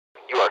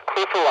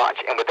clear for launch.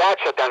 And with that,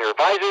 shut down your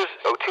visors,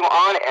 O2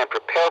 on, and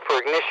prepare for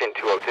ignition,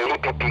 202.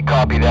 EPP,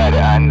 copy that,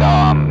 and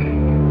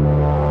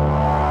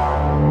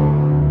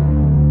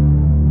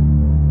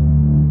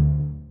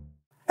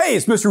Hey,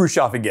 it's Mr.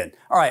 Rushoff again.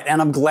 All right,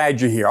 and I'm glad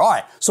you're here. All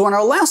right, so in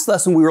our last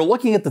lesson, we were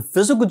looking at the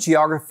physical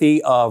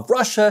geography of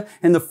Russia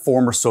and the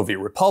former Soviet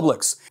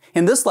republics.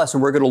 In this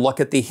lesson, we're going to look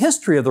at the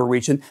history of the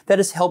region that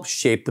has helped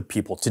shape the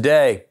people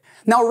today.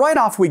 Now, right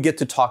off, we get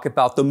to talk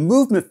about the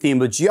movement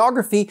theme of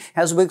geography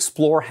as we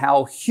explore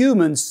how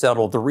humans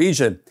settled the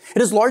region.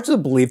 It is largely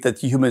believed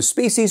that the human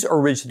species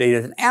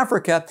originated in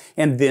Africa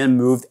and then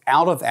moved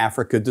out of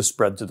Africa to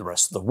spread to the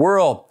rest of the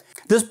world.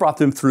 This brought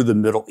them through the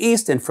Middle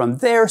East, and from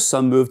there,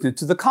 some moved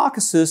into the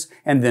Caucasus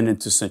and then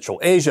into Central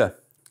Asia.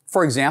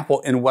 For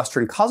example, in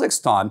Western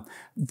Kazakhstan,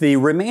 the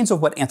remains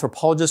of what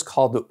anthropologists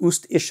call the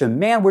Ust-Ishim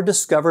man were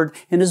discovered,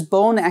 and his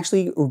bone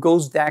actually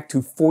goes back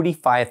to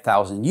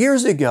 45,000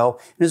 years ago,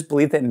 and is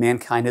believed that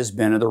mankind has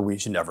been in the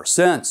region ever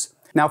since.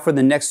 Now, for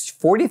the next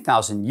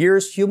 40,000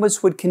 years,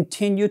 humans would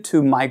continue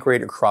to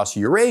migrate across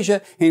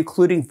Eurasia,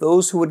 including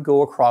those who would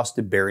go across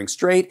the Bering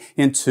Strait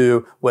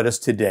into what is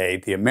today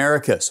the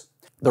Americas.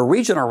 The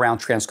region around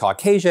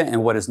Transcaucasia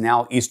and what is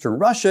now eastern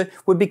Russia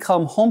would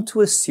become home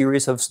to a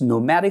series of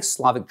nomadic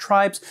Slavic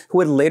tribes who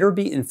would later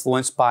be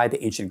influenced by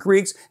the ancient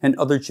Greeks and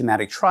other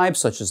Germanic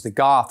tribes such as the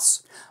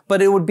Goths.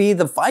 But it would be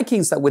the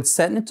Vikings that would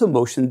set into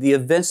motion the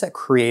events that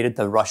created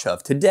the Russia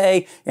of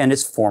today and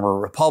its former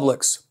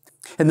republics.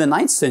 In the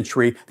 9th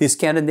century, the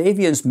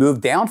Scandinavians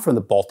moved down from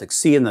the Baltic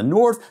Sea in the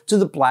north to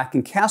the Black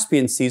and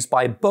Caspian Seas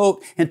by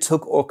boat and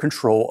took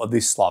control of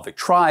these Slavic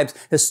tribes,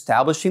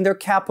 establishing their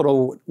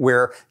capital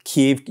where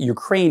Kiev,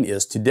 Ukraine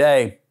is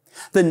today.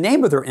 The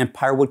name of their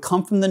empire would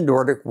come from the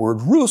Nordic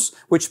word Rus,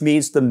 which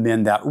means the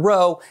men that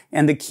row,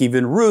 and the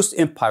Kievan Rus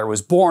Empire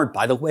was born.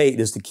 By the way, it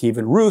is the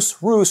Kievan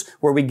Rus,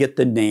 where we get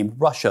the name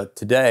Russia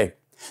today.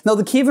 Now,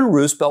 the Kievan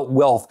Rus built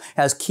wealth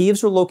as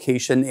Kiev's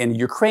location in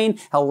Ukraine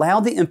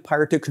allowed the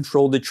empire to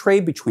control the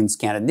trade between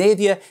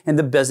Scandinavia and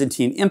the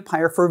Byzantine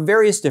Empire for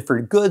various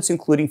different goods,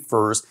 including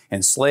furs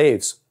and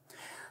slaves.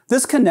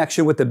 This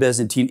connection with the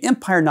Byzantine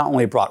Empire not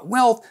only brought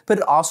wealth, but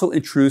it also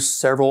introduced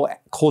several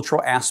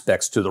cultural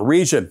aspects to the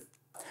region.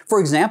 For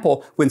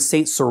example, when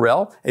Saint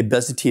Cyril, a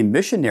Byzantine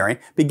missionary,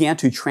 began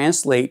to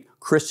translate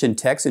Christian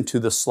texts into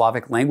the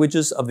Slavic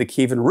languages of the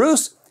Kievan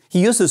Rus,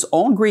 he used his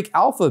own Greek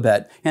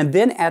alphabet and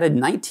then added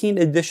 19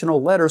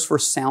 additional letters for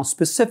sounds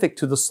specific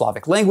to the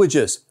Slavic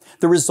languages.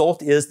 The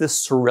result is the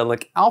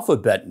Cyrillic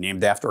alphabet,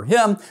 named after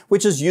him,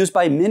 which is used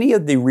by many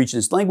of the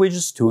region's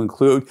languages to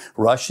include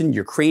Russian,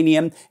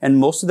 Ukrainian, and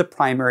most of the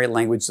primary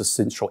languages of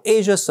Central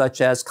Asia,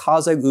 such as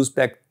Kazakh,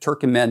 Uzbek,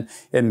 Turkmen,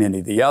 and many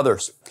of the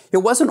others.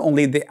 It wasn't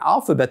only the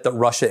alphabet that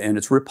Russia and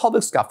its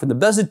republics got from the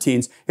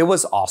Byzantines, it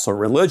was also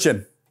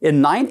religion. In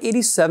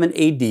 987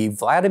 AD,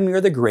 Vladimir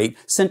the Great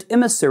sent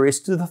emissaries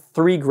to the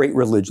three great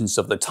religions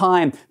of the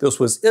time. This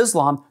was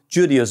Islam,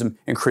 Judaism,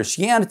 and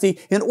Christianity,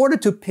 in order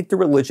to pick the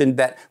religion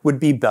that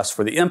would be best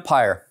for the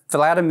empire.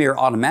 Vladimir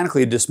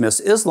automatically dismissed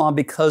Islam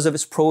because of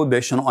its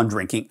prohibition on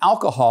drinking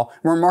alcohol,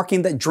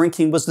 remarking that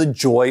drinking was the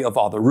joy of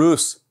all the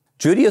Rus.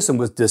 Judaism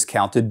was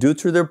discounted due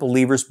to their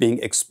believers being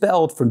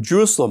expelled from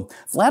Jerusalem.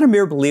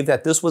 Vladimir believed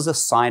that this was a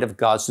sign of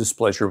God's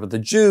displeasure with the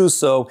Jews,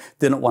 so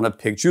didn't want to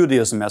pick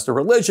Judaism as the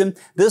religion.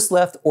 This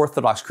left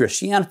Orthodox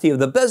Christianity of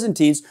the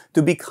Byzantines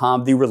to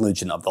become the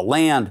religion of the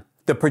land.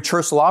 The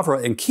Church Lavra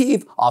in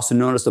Kiev, also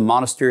known as the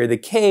Monastery of the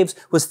Caves,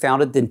 was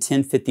founded in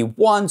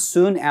 1051,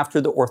 soon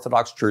after the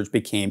Orthodox Church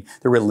became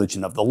the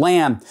religion of the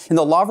land. And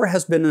the Lavra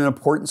has been an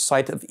important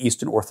site of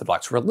Eastern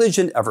Orthodox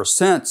religion ever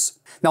since.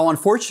 Now,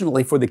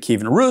 unfortunately for the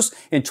Kievan Rus,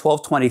 in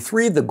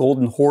 1223, the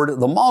Golden Horde of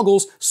the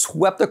Mongols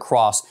swept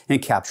across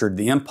and captured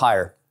the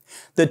empire.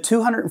 The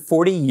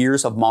 240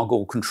 years of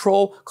Mongol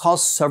control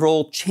caused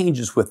several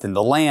changes within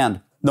the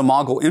land. The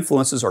Mongol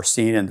influences are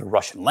seen in the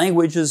Russian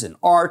languages, in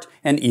art,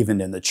 and even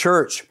in the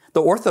church.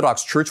 The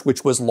Orthodox Church,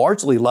 which was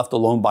largely left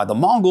alone by the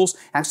Mongols,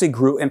 actually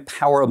grew in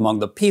power among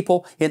the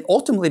people and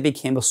ultimately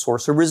became a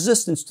source of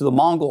resistance to the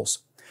Mongols.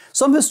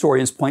 Some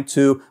historians point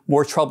to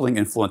more troubling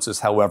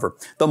influences, however.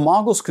 The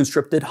Mongols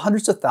conscripted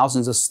hundreds of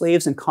thousands of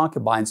slaves and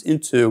concubines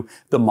into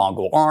the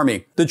Mongol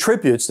army. The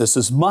tributes, this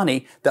is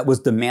money, that was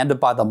demanded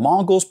by the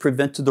Mongols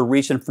prevented the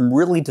region from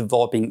really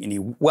developing any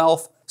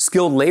wealth.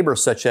 Skilled labor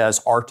such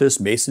as artists,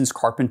 masons,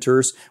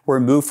 carpenters were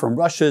moved from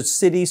Russia's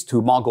cities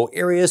to Mongol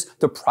areas,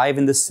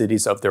 depriving the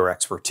cities of their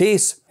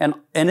expertise. And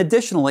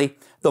additionally,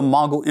 the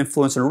Mongol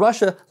influence in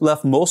Russia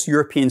left most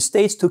European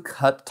states to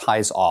cut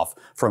ties off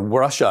from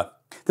Russia.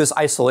 This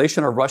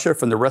isolation of Russia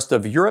from the rest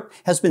of Europe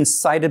has been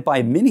cited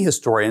by many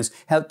historians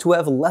to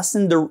have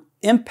lessened the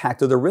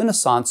impact of the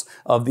Renaissance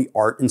of the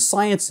art and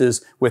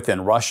sciences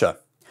within Russia.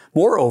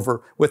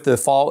 Moreover, with the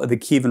fall of the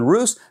Kievan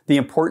Rus, the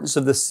importance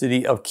of the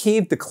city of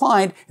Kiev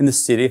declined and the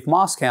city of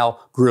Moscow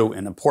grew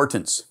in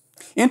importance.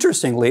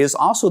 Interestingly is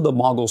also the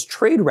Mongols'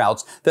 trade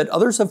routes that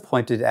others have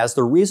pointed as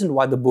the reason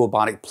why the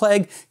bubonic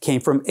plague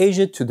came from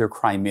Asia to the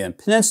Crimean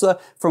Peninsula.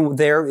 From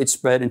there, it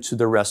spread into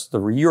the rest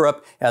of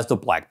Europe as the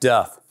Black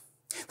Death.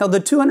 Now, the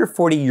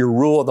 240-year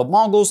rule of the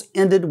Mongols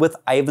ended with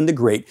Ivan the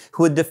Great,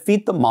 who would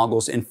defeat the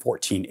Mongols in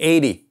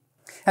 1480.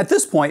 At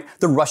this point,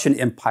 the Russian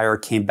Empire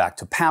came back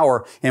to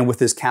power, and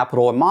with its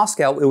capital in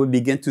Moscow, it would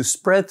begin to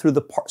spread through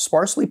the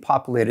sparsely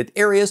populated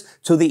areas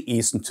to the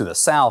east and to the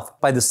south.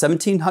 By the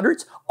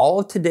 1700s, all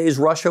of today's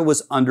Russia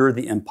was under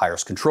the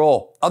empire's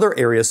control. Other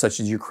areas, such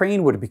as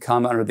Ukraine, would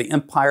become under the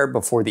empire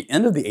before the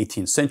end of the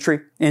 18th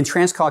century, and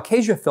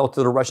Transcaucasia fell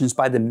to the Russians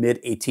by the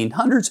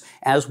mid-1800s,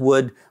 as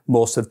would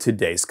most of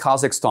today's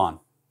Kazakhstan.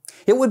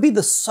 It would be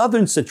the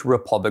southern Central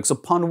Republics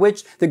upon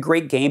which the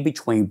great game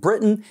between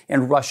Britain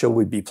and Russia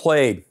would be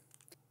played.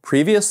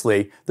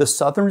 Previously, the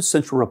southern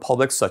Central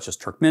Republics such as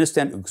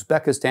Turkmenistan,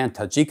 Uzbekistan,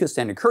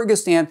 Tajikistan, and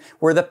Kyrgyzstan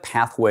were the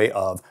pathway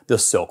of the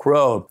Silk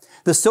Road.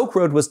 The Silk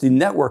Road was the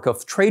network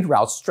of trade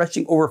routes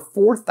stretching over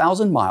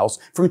 4,000 miles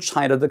from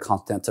China to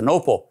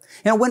Constantinople,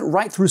 and it went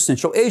right through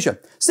Central Asia.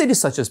 Cities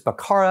such as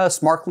Bukhara,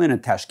 Samarkand,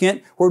 and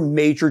Tashkent were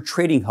major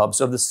trading hubs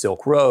of the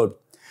Silk Road.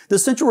 The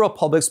Central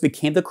Republics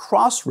became the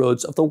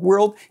crossroads of the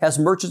world as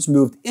merchants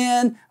moved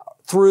in,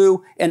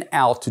 through, and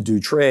out to do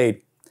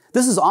trade.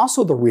 This is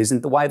also the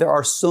reason why there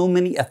are so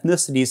many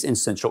ethnicities in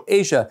Central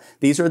Asia.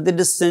 These are the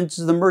descendants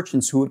of the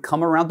merchants who would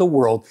come around the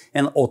world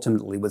and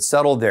ultimately would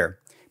settle there.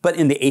 But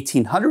in the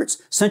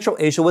 1800s, Central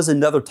Asia was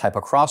another type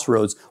of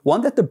crossroads,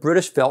 one that the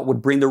British felt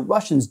would bring the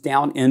Russians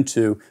down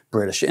into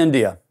British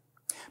India.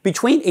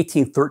 Between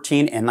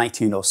 1813 and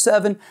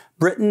 1907,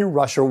 Britain and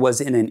Russia was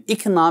in an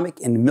economic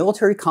and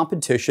military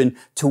competition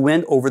to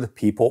win over the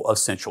people of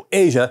Central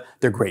Asia,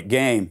 their great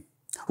game.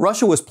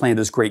 Russia was playing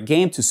this great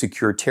game to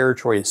secure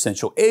territory in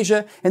Central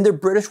Asia, and the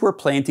British were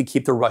playing to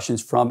keep the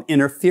Russians from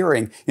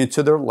interfering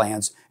into their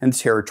lands and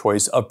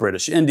territories of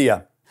British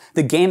India.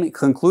 The game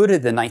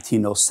concluded in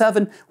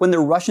 1907 when the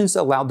Russians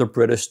allowed the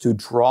British to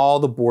draw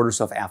the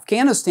borders of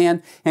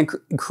Afghanistan and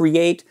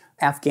create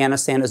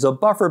Afghanistan as a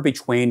buffer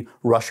between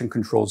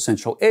Russian-controlled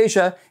Central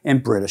Asia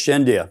and British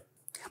India.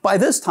 By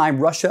this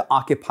time, Russia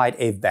occupied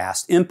a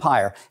vast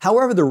empire.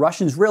 However, the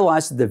Russians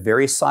realized that the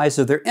very size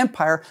of their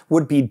empire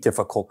would be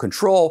difficult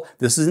control.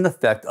 This is an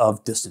effect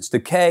of distance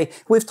decay.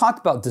 We've talked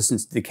about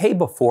distance decay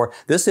before.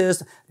 This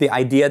is the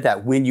idea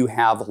that when you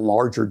have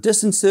larger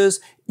distances,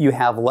 you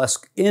have less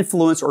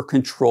influence or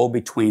control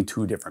between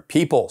two different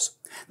peoples.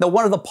 Now,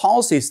 one of the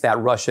policies that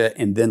Russia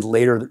and then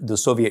later the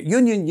Soviet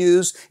Union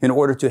used in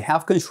order to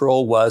have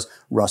control was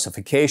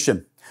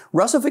Russification.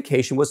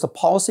 Russification was the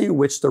policy in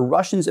which the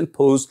Russians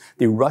imposed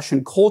the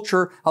Russian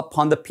culture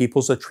upon the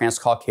peoples of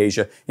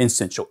Transcaucasia in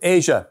Central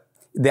Asia.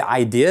 The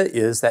idea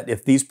is that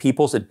if these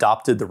peoples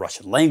adopted the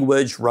Russian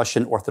language,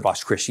 Russian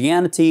Orthodox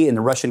Christianity, and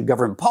the Russian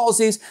government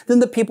policies, then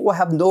the people will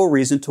have no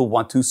reason to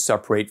want to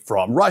separate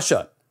from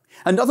Russia.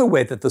 Another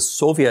way that the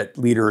Soviet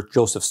leader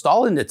Joseph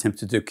Stalin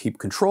attempted to keep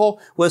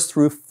control was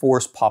through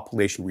forced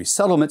population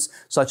resettlements,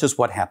 such as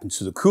what happened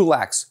to the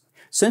Kulaks.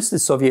 Since the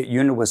Soviet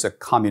Union was a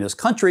communist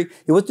country,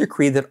 it was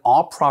decreed that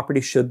all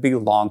property should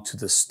belong to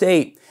the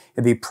state.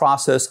 And the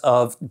process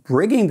of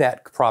bringing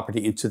that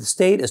property into the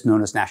state is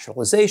known as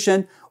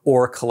nationalization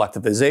or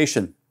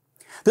collectivization.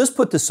 This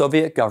put the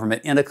Soviet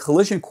government in a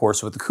collision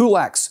course with the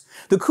Kulaks.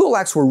 The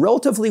Kulaks were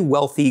relatively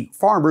wealthy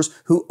farmers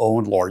who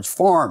owned large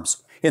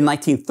farms. In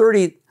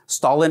 1930,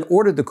 Stalin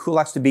ordered the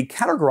Kulaks to be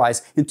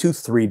categorized into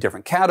three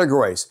different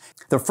categories.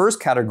 The first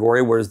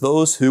category was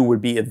those who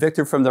would be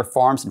evicted from their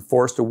farms and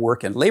forced to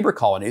work in labor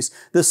colonies.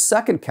 The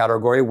second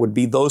category would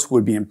be those who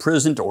would be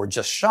imprisoned or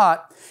just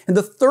shot. And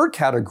the third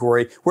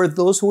category were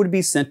those who would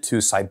be sent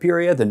to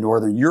Siberia, the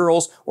northern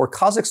Urals, or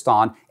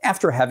Kazakhstan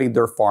after having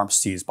their farms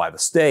seized by the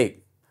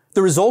state.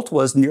 The result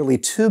was nearly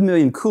 2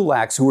 million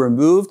kulaks who were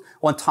moved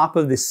on top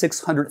of the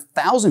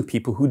 600,000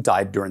 people who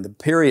died during the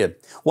period.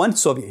 One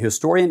Soviet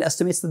historian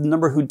estimates that the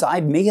number who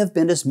died may have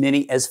been as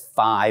many as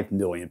 5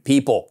 million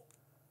people.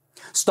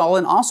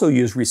 Stalin also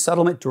used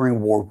resettlement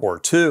during World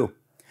War II.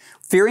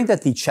 Fearing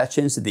that the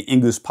Chechens and the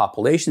Ingush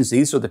populations,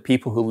 these are the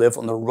people who live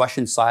on the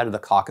Russian side of the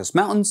Caucasus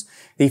Mountains,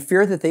 they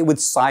feared that they would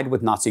side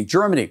with Nazi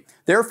Germany.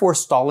 Therefore,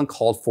 Stalin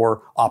called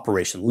for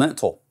Operation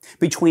Lentil.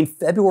 Between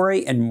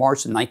February and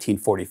March of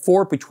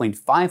 1944, between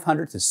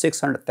 500 to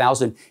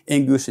 600,000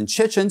 Ingush and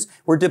Chechens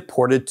were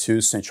deported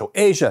to Central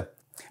Asia.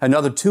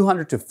 Another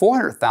 200 to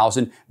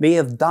 400,000 may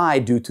have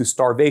died due to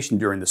starvation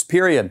during this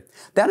period.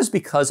 That is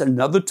because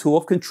another tool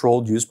of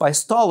control used by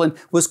Stalin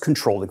was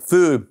controlling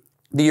food.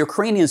 The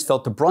Ukrainians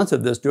felt the brunt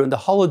of this during the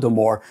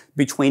Holodomor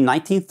between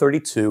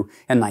 1932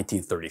 and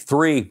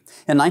 1933.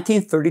 In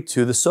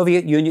 1932, the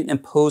Soviet Union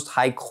imposed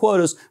high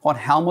quotas on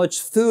how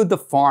much food the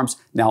farms,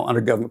 now under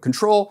government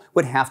control,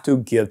 would have to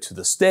give to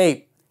the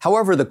state.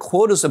 However, the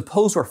quotas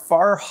imposed were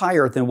far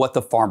higher than what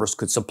the farmers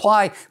could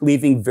supply,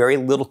 leaving very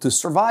little to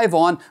survive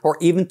on or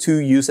even to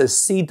use as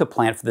seed to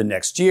plant for the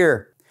next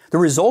year. The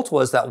result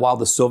was that while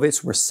the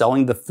Soviets were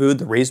selling the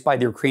food raised by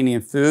the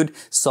Ukrainian food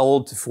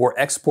sold for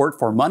export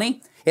for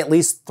money, At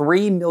least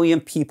 3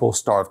 million people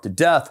starved to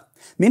death.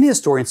 Many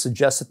historians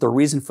suggest that the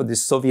reason for the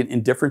Soviet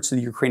indifference to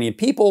the Ukrainian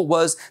people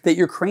was that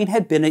Ukraine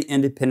had been an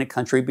independent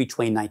country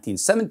between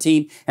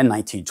 1917 and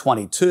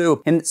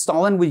 1922, and that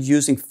Stalin was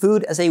using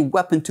food as a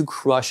weapon to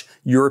crush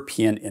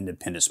European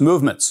independence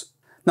movements.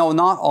 Now,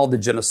 not all the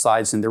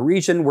genocides in the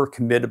region were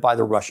committed by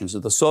the Russians or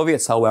the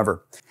Soviets,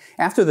 however.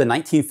 After the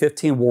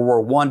 1915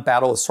 World War I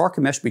Battle of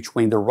Sarkamesh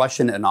between the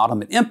Russian and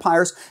Ottoman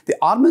empires, the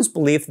Ottomans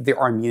believed that the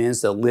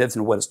Armenians that lived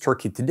in what is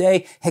Turkey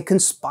today had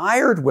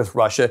conspired with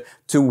Russia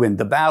to win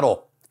the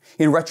battle.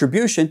 In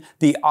retribution,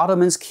 the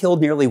Ottomans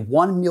killed nearly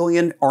 1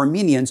 million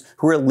Armenians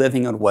who were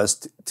living in what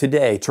is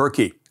today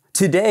Turkey.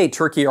 Today,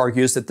 Turkey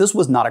argues that this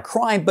was not a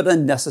crime but a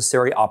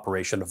necessary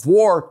operation of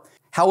war.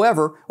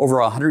 However, over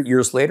 100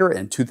 years later,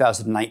 in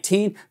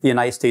 2019, the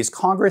United States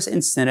Congress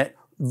and Senate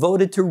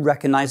voted to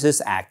recognize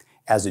this act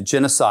as a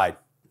genocide.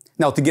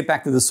 Now, to get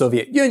back to the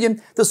Soviet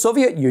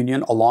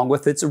Union, along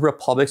with its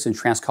republics in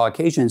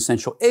Transcaucasia and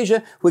Central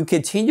Asia, would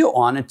continue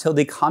on until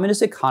the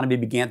communist economy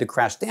began to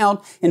crash down,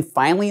 and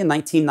finally in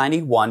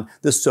 1991,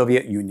 the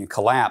Soviet Union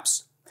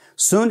collapsed.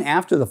 Soon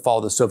after the fall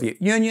of the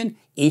Soviet Union,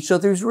 each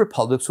of these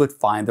republics would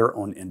find their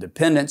own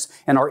independence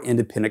and are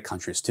independent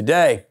countries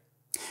today.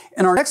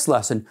 In our next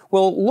lesson,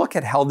 we'll look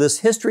at how this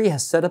history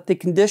has set up the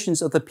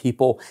conditions of the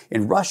people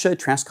in Russia,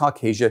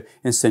 Transcaucasia,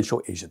 and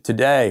Central Asia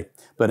today.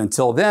 But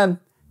until then,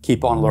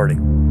 keep on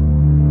learning.